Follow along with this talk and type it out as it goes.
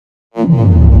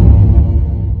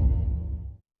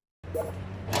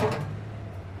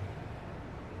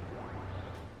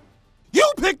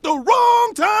You picked the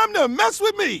wrong time to mess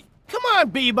with me! Come on,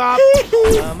 Bebop!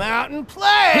 Come out and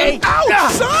play!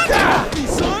 Ouch, son!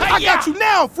 Son! I got you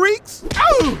now, freaks!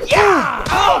 Oh, yeah!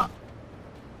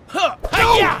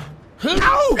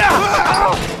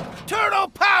 Turtle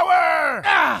power!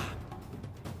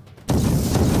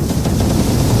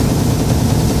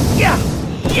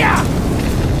 Yeah!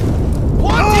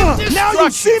 Wanted destruction! Now you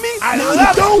see me? I now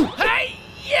love you don't! Hey,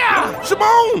 yeah!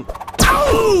 Shimon!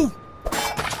 Ow!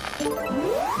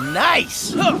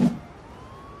 Nice!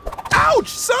 Ouch,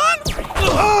 son!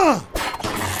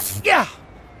 Yeah!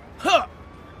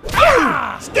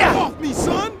 Step off me,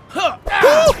 son!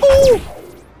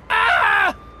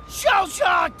 Shell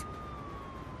shocked!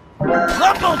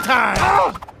 Rumble time!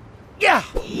 Yeah!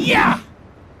 Hey!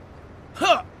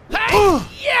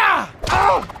 Yeah!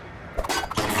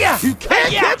 Yeah! You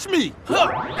can't catch me!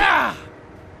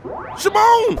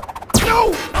 Shimon!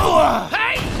 No!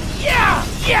 Hey! Yeah!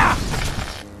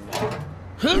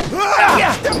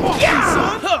 Step off me,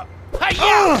 son!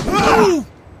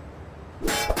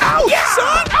 Ouch,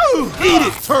 son! Eat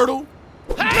it, turtle!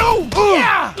 No!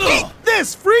 Eat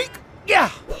this, freak!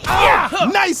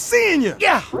 Nice seeing you!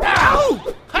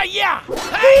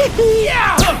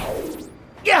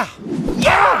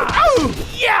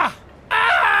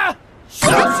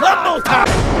 Rumble time!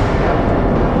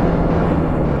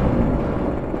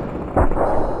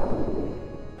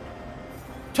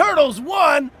 Turtles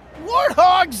 1,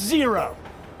 Warthog 0.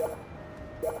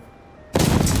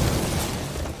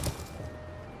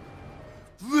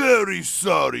 Very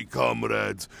sorry,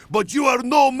 comrades, but you are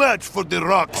no match for the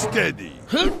Rocksteady.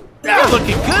 You're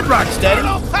looking good, Rocksteady.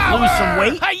 Lose some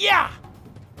weight? Yeah!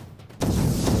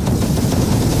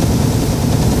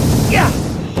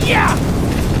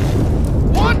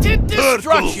 Wanted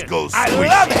destruction! Turtles go I squishy.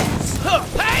 love it!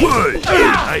 Hey,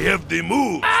 I have the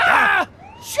moves.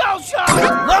 Shell shock!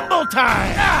 Rumble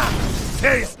time!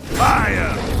 Taste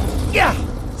fire.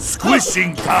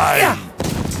 Squishing time.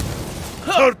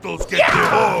 Turtles get the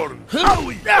horn.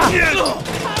 No!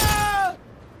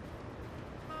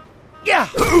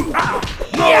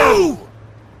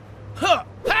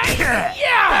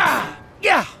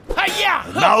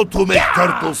 Now to make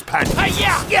turtles panic.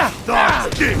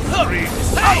 Dodge this,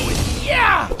 freaks.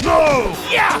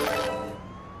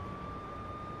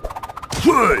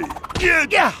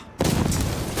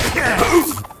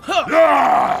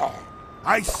 No!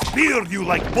 I speared you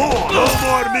like boar. No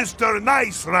more Mr.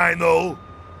 Nice, Rhino.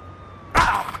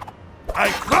 I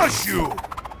crush you.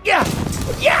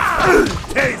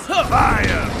 Taste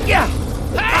fire.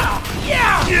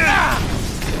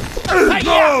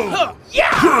 No!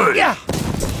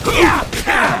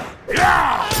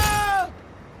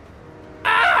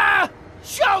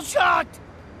 Shell shocked!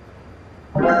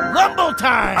 Rumble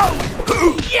time!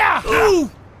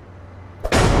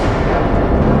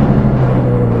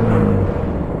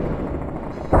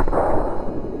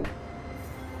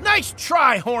 Nice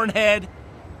try, Hornhead!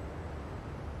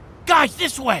 Guys,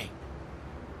 this way!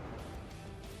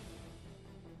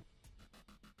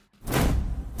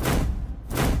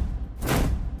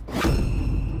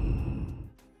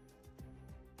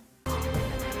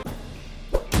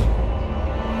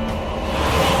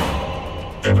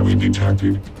 Enemy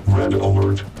detected. Red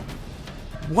alert.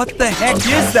 What the heck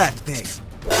is that thing?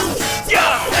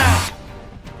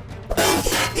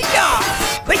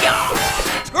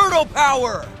 Turtle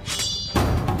power!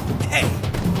 Hey!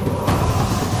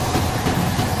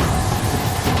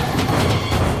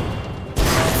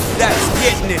 That's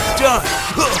getting it done!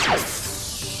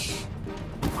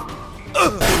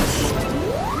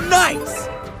 Nice!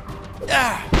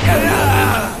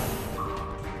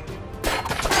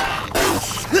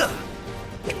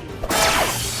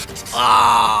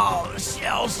 Oh,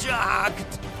 shell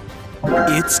shocked!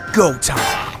 It's go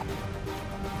time!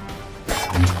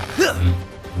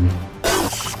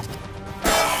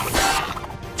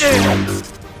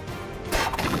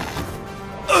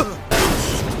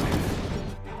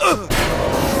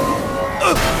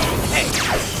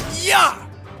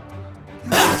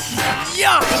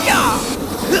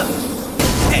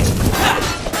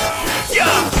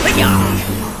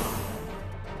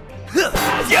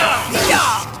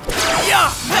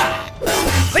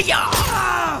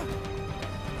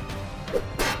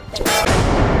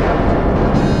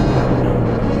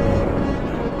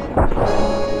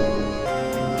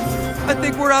 I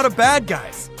think we're out of bad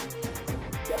guys.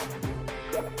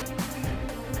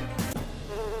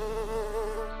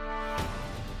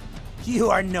 You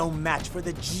are no match for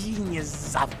the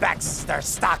genius of Baxter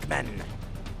Stockman.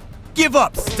 Give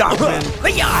up, Stockman.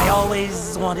 I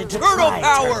always wanted to Turtle try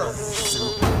power!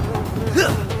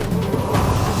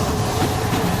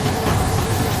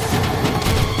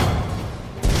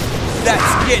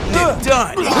 That's getting it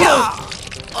done.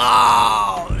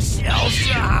 Oh, shell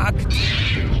shocked.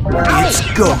 It's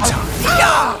go time.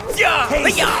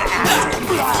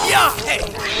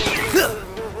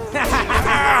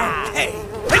 Hey.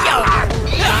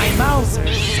 My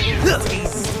Mausers.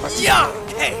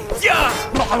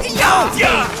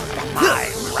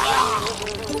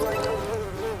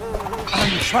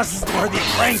 Untrustworthy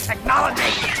brain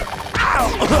technology.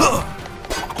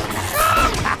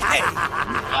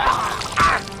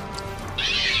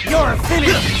 You're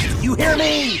finished. You hear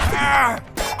me?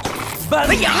 Buzz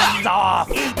off.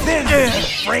 Eat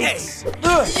this, you freaks.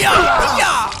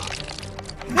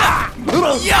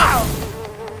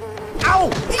 Ow!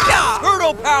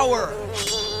 Turtle power!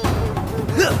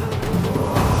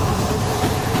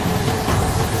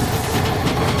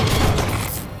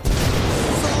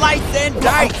 Slice and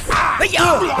dice!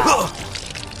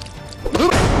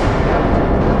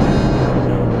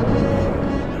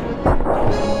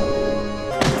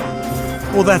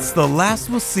 Well, that's the last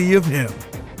we'll see of him.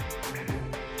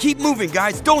 Keep moving,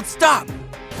 guys. Don't stop.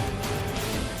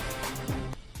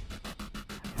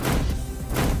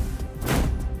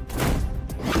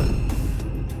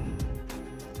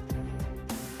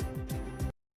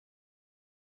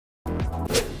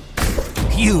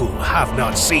 You have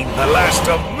not seen the last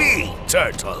of me,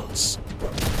 Turtles.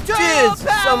 Did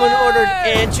someone ordered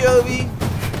anchovy?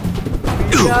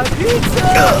 We got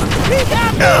pizza! We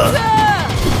got pizza!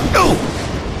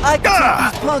 I can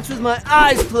take these punks with my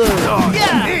eyes closed.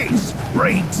 These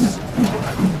freaks.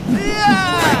 Here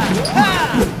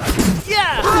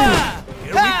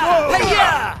we go.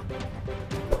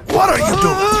 What are you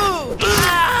doing?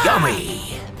 Yummy.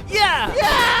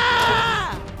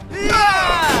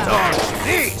 Dodge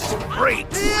these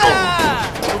freaks.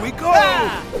 Here we go.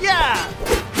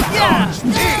 Dodge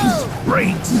these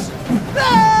freaks.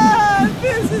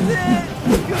 This is it!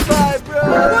 Goodbye, bro!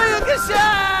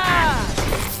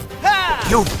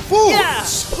 You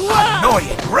fools!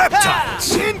 Annoying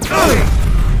reptiles! Incoming!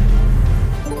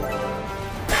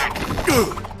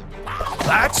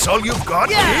 That's all you've got,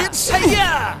 kids?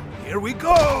 Here we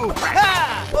go!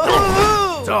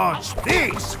 Dodge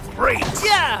these freaks!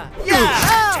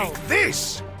 Take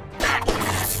this!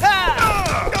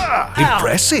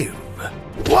 Impressive!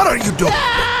 What are you doing?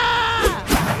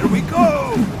 Here we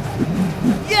go!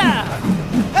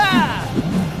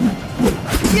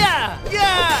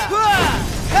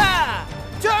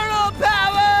 Turtle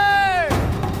power!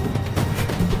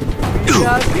 We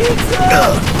got pizza!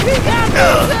 We got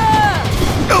pizza!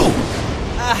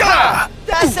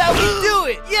 That's how we do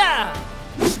it!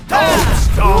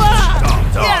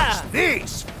 Stop! Dodge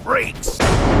these freaks!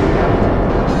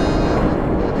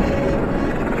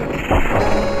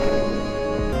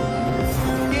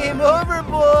 Game over,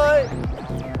 boy!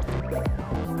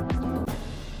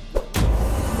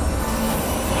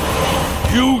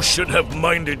 You should have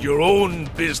minded your own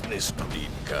business,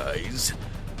 green guys.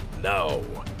 Now,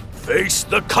 face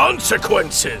the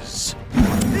consequences!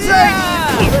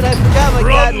 But I forgot my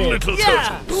Run, catnip. little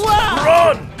turtles!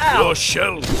 Run! Your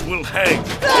shells will hang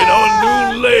in our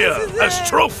new lair as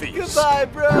trophies! Goodbye,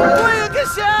 bro!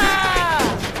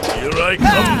 Here I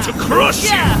come to crush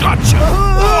you! Gotcha!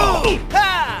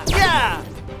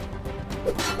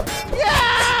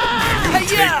 You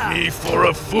take me for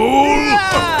a fool?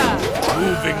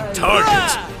 Moving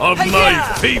targets are my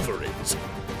favorites.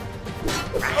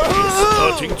 You're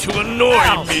starting to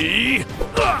annoy me.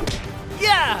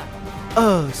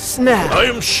 Oh, snap! I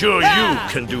am sure you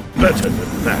can do better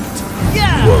than that.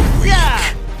 You are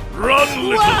weak. Run,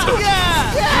 little turtles!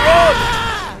 Run!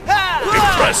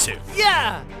 Impressive!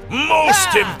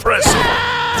 Most impressive!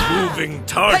 Moving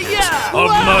targets are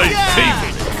my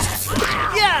favorites.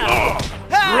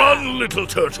 Run, little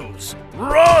turtles!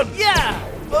 Run! Here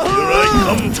I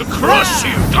come to crush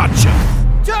you! Gotcha!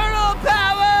 Turtle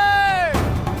power!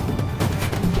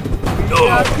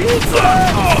 Pizza!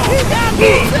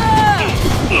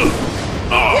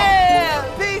 Yeah!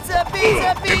 Pizza!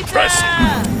 Impressive!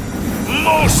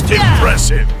 Most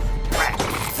impressive!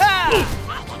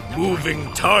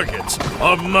 Moving targets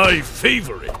are my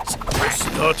favorites. You're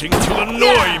starting to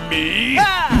annoy me.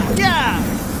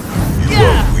 You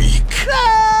are weak.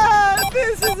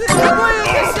 This is it!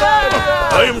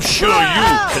 I am sure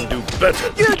you can do better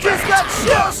than You just got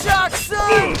shell shocked,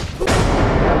 son!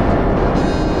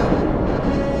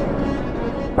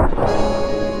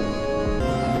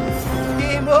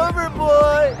 Game over,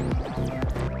 boy!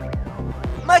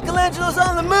 Michelangelo's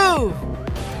on the move!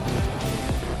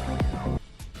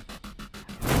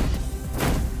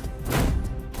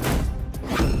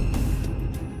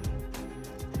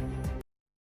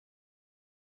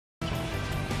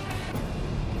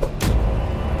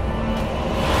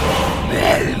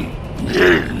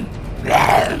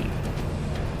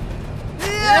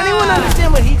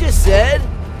 what he just said?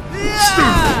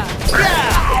 Yeah!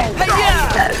 Yeah!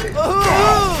 Yeah!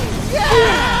 Ooh! Yeah!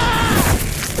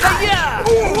 Yeah!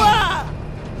 Wah!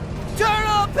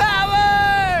 Turtle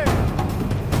power!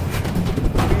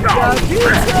 We got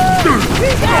pizza! We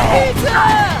got pizza!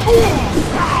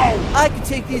 I can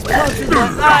take these punches with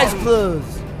my eyes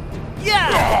closed. Yeah!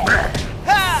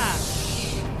 Ha!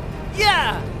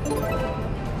 Yeah!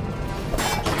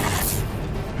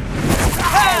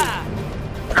 Ha!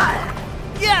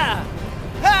 Yeah!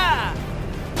 Ha!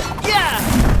 Yeah!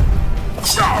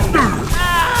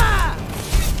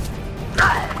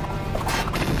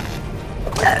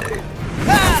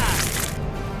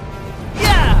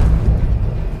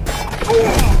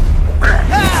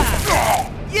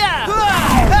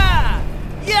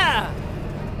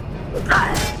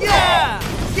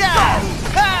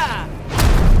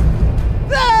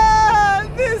 Ah!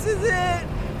 This is it!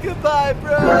 Goodbye,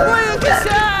 bro!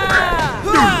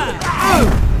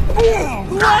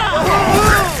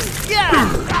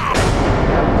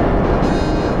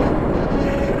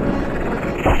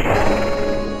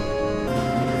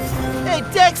 Hey,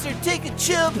 Dexter, take a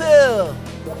chill pill!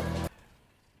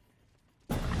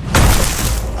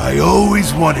 I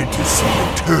always wanted to see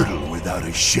a turtle without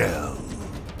a shell.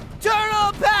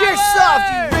 Turtle power! You're soft,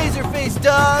 you razor-faced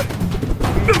dog!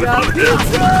 Got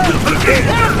pizza!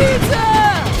 Got pizza!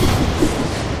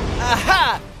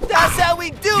 Aha! That's how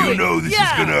we do it! You know this is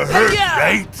gonna hurt,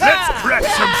 right? Let's crack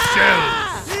some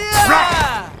shells!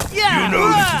 You know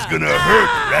this is gonna hurt,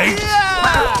 right?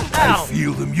 I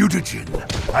feel the mutagen.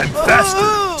 I'm faster,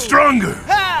 stronger.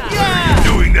 How are you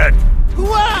doing that?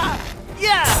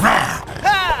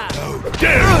 How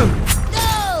dare you!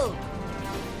 No!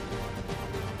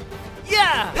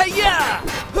 Yeah!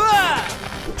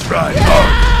 Try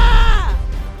hard.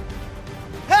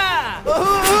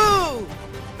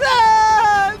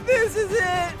 This is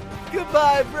it!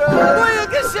 Goodbye, bro!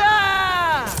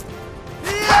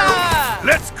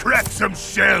 Let's crack some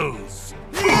shells.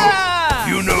 Yeah!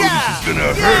 You know this is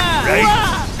gonna hurt, right?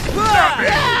 Stop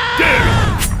it! Dare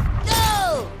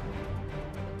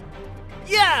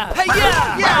you!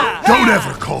 Yeah! Don't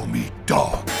ever call me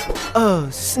dog. Oh,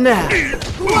 snap!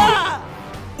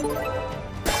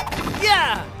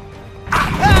 Yeah!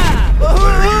 Why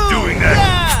are you doing that?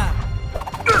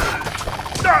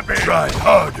 Stop it! Try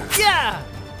harder. Yeah!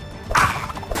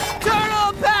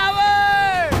 Turtle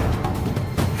power!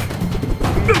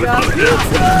 Got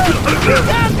pizza!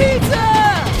 Got pizza!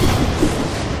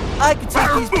 I can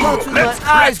take these punches with Let's my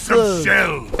crack eyes some closed.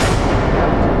 shells.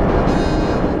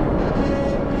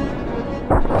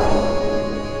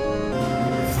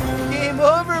 Game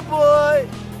over, boy!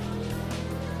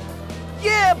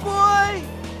 Yeah, boy!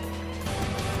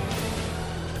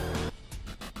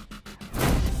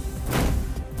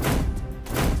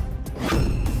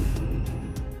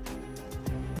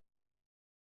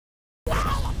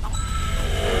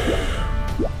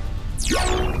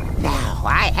 Now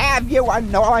I have you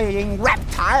annoying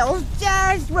reptiles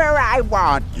just where I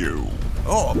want you.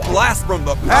 Oh, a blast from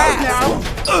the past!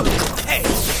 Hey!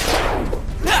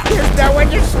 There's no one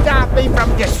to stop me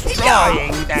from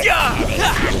destroying the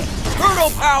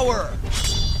Turtle power!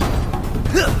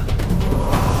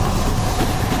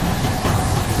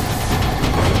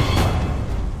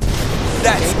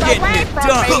 That's getting it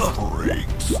done!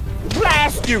 Breaks.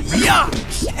 blast you!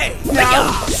 Hey!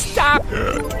 No! Stop!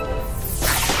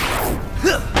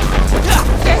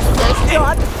 This is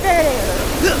not fair!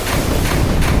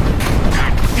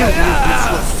 This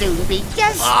will soon be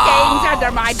just stains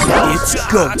under my belt! It's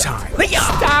go time!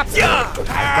 Stop! I've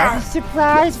got a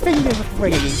surprise for you,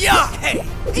 Freeze! Hey!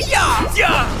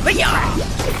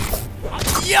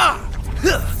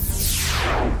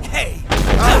 Hey!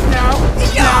 Oh no!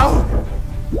 No!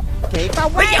 Keep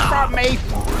away from me!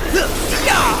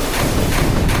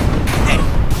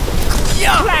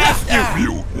 Blast you!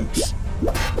 Mutants.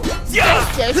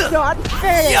 This is not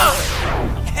fair!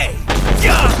 Hey!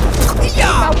 Keep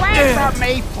away from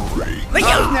me!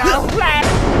 Oh no!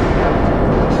 Blast!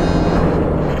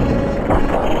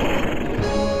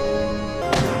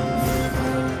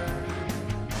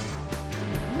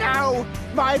 Now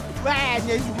my plan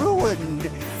is ruined!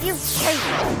 You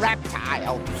tainted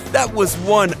reptiles! That was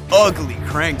one ugly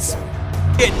Kraang Sub.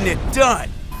 Getting it done!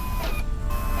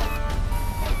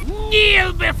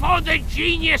 Kneel before the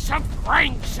genius of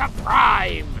Kraang Sub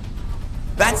Prime!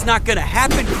 That's not gonna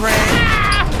happen,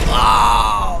 Kraang!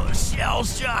 Oh,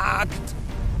 shell-shocked!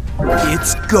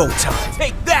 It's go time!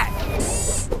 Take that!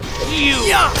 You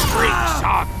freaks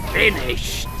are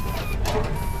finished!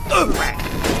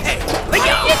 Hey! What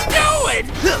are you doing?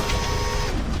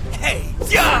 Hey!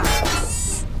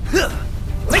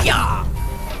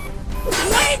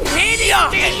 What?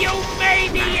 me, you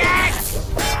maniac!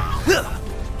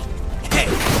 Hey!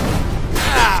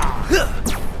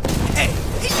 Hey!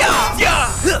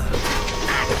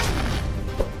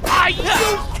 Are you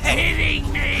kidding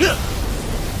me?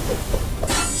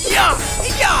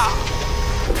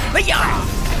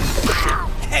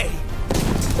 Hey!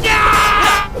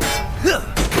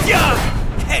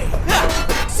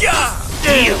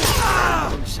 You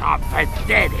clowns are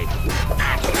pathetic.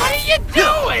 What are you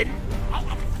doing?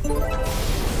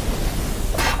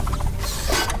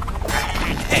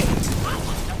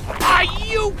 Are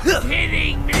you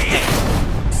kidding me?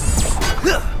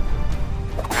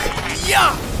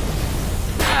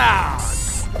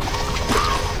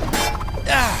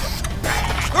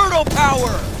 Turtle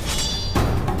power!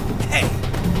 Hey!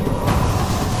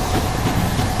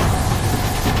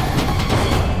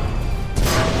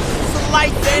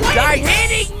 Slice and Quit dice!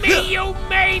 hitting me, you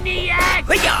maniac!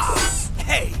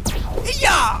 Hey!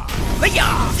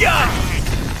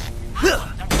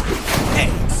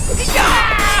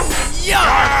 You're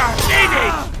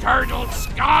finished, turtle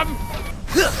scum!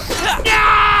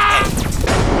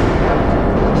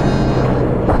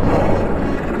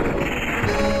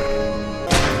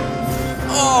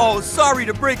 Oh, sorry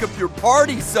to break up your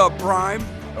party, Sub Prime.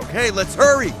 Okay, let's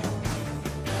hurry.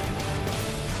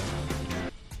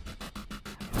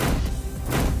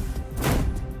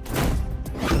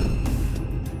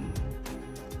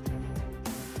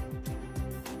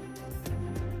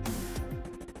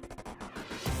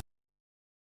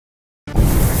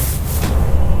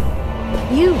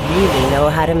 You really know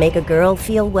how to make a girl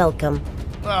feel welcome.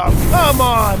 Oh, come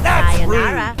on! That's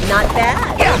Sayonara. rude! Not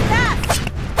bad. Yeah. Not bad.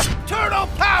 Turtle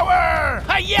power!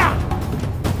 Hi-ya!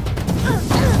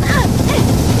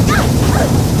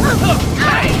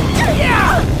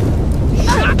 Hi-ya!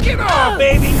 Knock it off,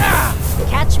 baby!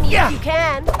 Catch me Yeah. if you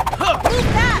can. Move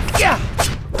fast. Yeah!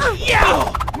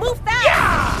 Yeah! Move fast.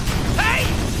 Yeah! Hey!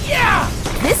 Yeah!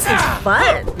 This is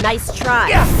fun. Nice try.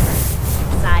 Yeah!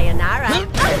 Sayonara.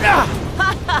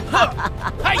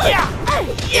 Hi-ya!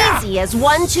 Yeah! Easy as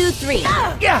 1, 2, 3.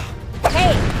 Yeah!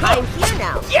 Hey, I'm here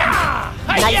now. Yeah!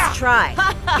 Hi-ya! Nice try.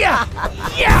 Yeah!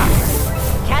 Yeah!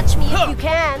 Catch me if you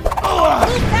can.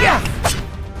 Move Yeah! fast.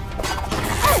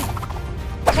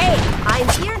 Hey, I'm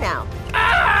here now.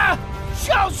 Ah!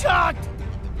 Shell-shocked!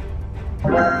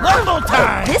 Rumble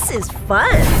time! This is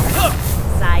fun.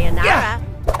 Sayonara. Yeah.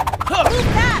 Move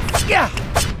fast. Yeah!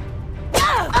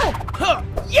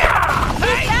 Yeah!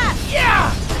 Hey!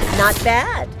 Yeah! Not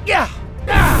bad. Yeah!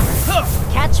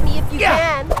 Catch me if you Yeah.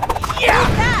 can. Yeah!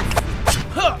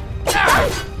 Move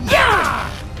fast. Yeah!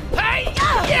 Hey!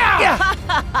 Yeah!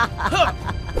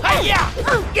 Hey!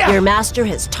 Yeah! Your master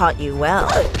has taught you well.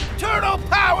 Turtle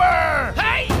power!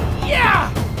 Hey! Yeah!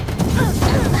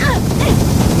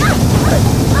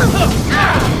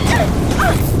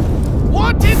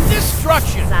 Wanted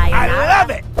destruction! Sayonara. I love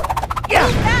it! Yeah!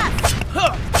 Move fast.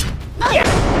 Yeah!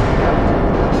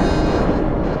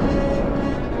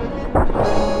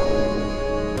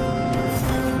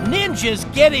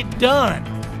 Ninjas get it done!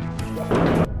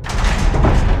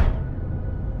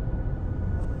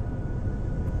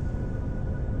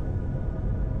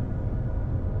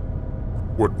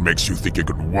 What makes you think you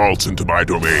could waltz into my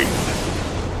domain?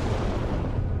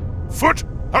 Foot,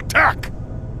 attack!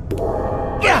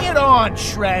 Bring it on,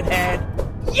 Shredhead!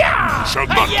 Yeah! Shall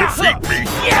not defeat me!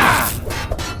 Yeah!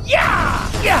 Yeah!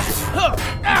 Yeah!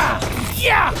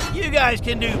 Yeah! You guys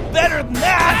can do better than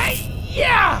that!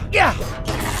 Yeah! Yeah!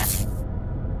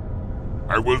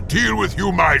 I will deal with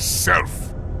you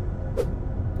myself!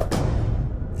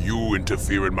 You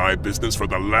interfere in my business for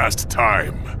the last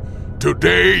time.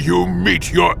 Today you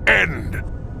meet your end!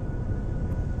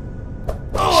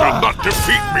 Shall not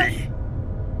defeat me!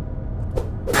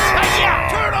 Yeah!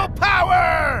 Turtle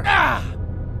power!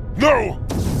 No!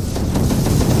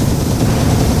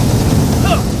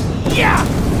 Yeah!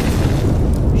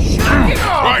 Shock it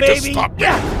off, Try to baby! stop me.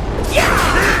 Yeah! Yeah!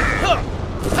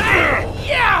 Hey!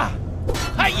 Yeah!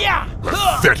 Yeah!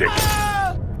 Pathetic!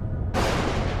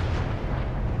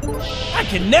 I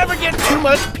can never get too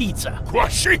much pizza.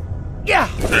 Crushing! Yeah!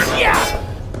 Yeah!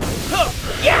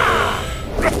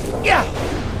 Yeah! Yeah!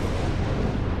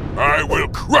 I will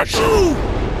crush you!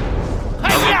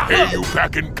 I will pay you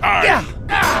back in kind! Yeah!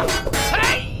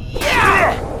 Hey!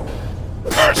 Yeah!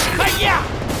 Curse you! Yeah!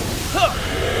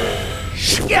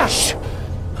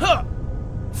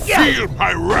 Yeah! Feel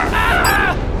my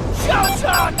wrath!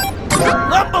 Shell-shock!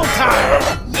 Rumble time!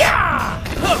 Yeah!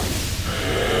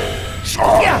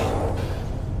 Yeah! Yeah!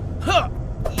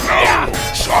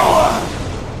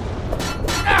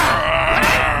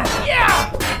 Yeah!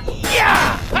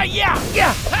 Yeah! Yeah!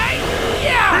 Yeah! Hey!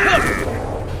 Yeah!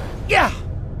 Yeah!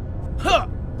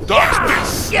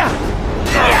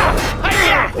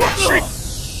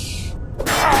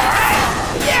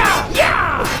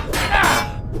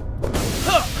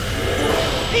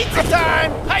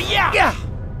 time! Hi-ya! Yeah!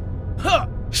 Huh!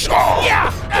 Shaw!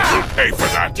 Yeah! You'll pay for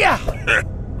that! Yeah!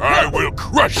 I will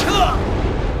crush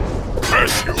you!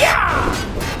 Curse you! Yeah!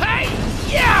 Hey!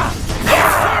 Yeah!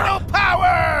 Infernal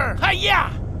power! Hi-ya!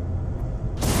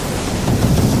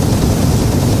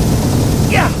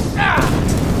 Yeah!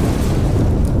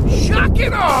 Shock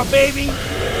and awe, baby!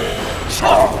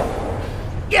 Shaw!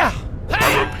 Yeah! I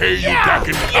will pay you Yeah! back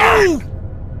in kind!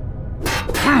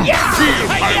 Yeah! Feel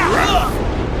my wrath!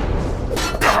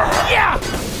 Yeah!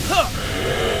 Huh!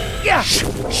 Yeah!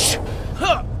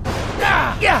 Huh!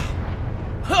 Yeah!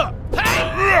 Huh! Hey!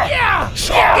 Yeah!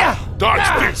 Shaw! Yeah! Dodge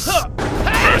this! Huh!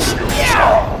 Hey! Curse you, Yeah!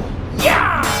 Shaw!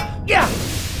 Yeah! Yeah!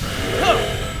 Huh!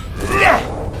 Yeah!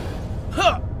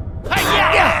 Huh! Hi-ya!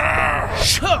 Yeah!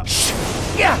 Huh!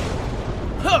 Yeah!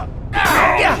 Huh!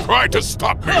 Yeah! Try to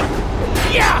stop me!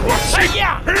 Yeah!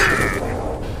 Hi-ya!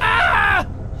 Ah!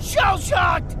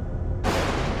 Shell-shocked!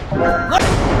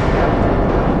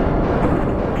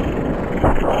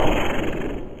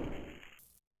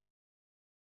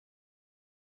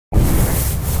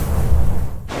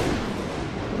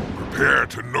 Prepare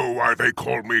to know why they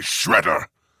call me Shredder.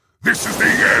 This is the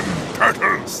end,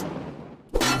 Turtles.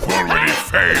 You've already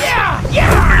failed. Yeah!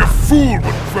 Yeah! Only a fool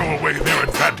would throw away their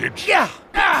advantage. Yeah!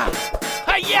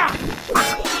 Hi-ya!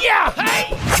 Yeah!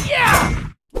 Hey! Yeah!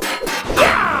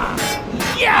 Yeah!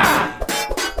 Yeah!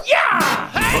 Yeah!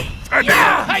 Hey!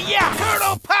 Yeah! Hi-ya!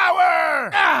 Turtle power!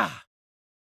 Yeah!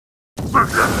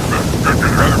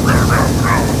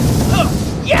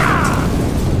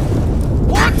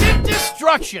 Wanted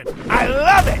destruction! I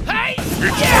love it! Hey!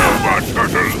 It's over,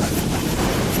 Turtles.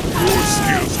 Your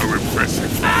skills are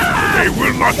impressive. They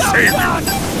will not save you.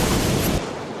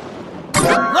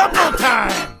 Rumble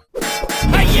time!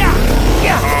 Hi-ya!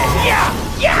 Yeah! Yeah!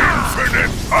 Yeah!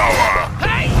 Infinite power.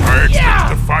 Hey! I expect Yeah!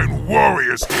 to find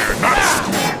warriors here, not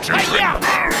school children. Hi-ya!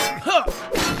 Huh!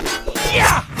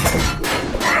 Yeah!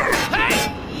 Hey!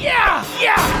 Yeah!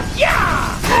 Yeah!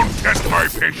 Yeah! Don't test my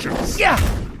patience. Yeah!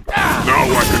 Now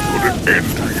I can put an end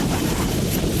to you.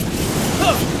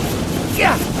 Huh!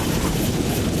 Yeah!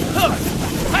 Huh!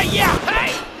 Hi-ya!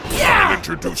 Hey! I'll Yeah!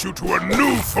 introduce you to a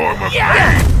new form of Yeah!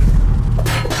 pain.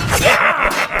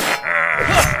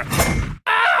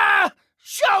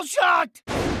 Shell-shocked!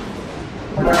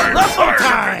 I'm Rumble tired of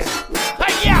time! this.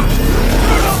 Hi-ya!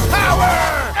 Turtle power!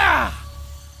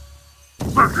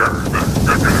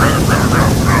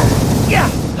 Yeah!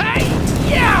 Hey!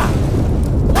 Yeah!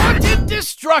 Wanted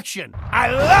destruction! I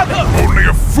love it! Only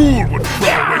a fool would throw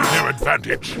away their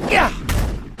advantage. Yeah!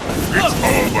 It's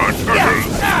over, Turtles.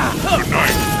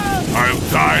 Tonight, I'll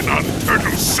dine on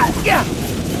turtle soup. Yeah!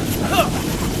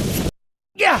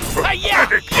 Yeah! Hi-ya!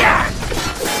 Pathetic. Yeah!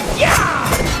 Yeah!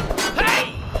 Hey!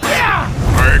 Yeah!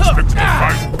 I expect to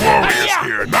find warriors Hi-ya!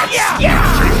 here, not Yeah! school Yeah!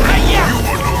 children. Hi-ya! You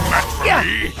are no match for Yeah!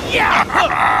 me. Yeah!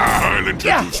 I'll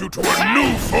introduce you to a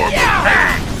new form Yeah! of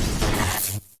pain.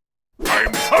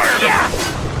 I'm tired Yeah! of it.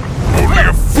 Only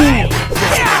a fool would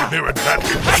throw Yeah! away their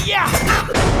advantage. Hi-ya!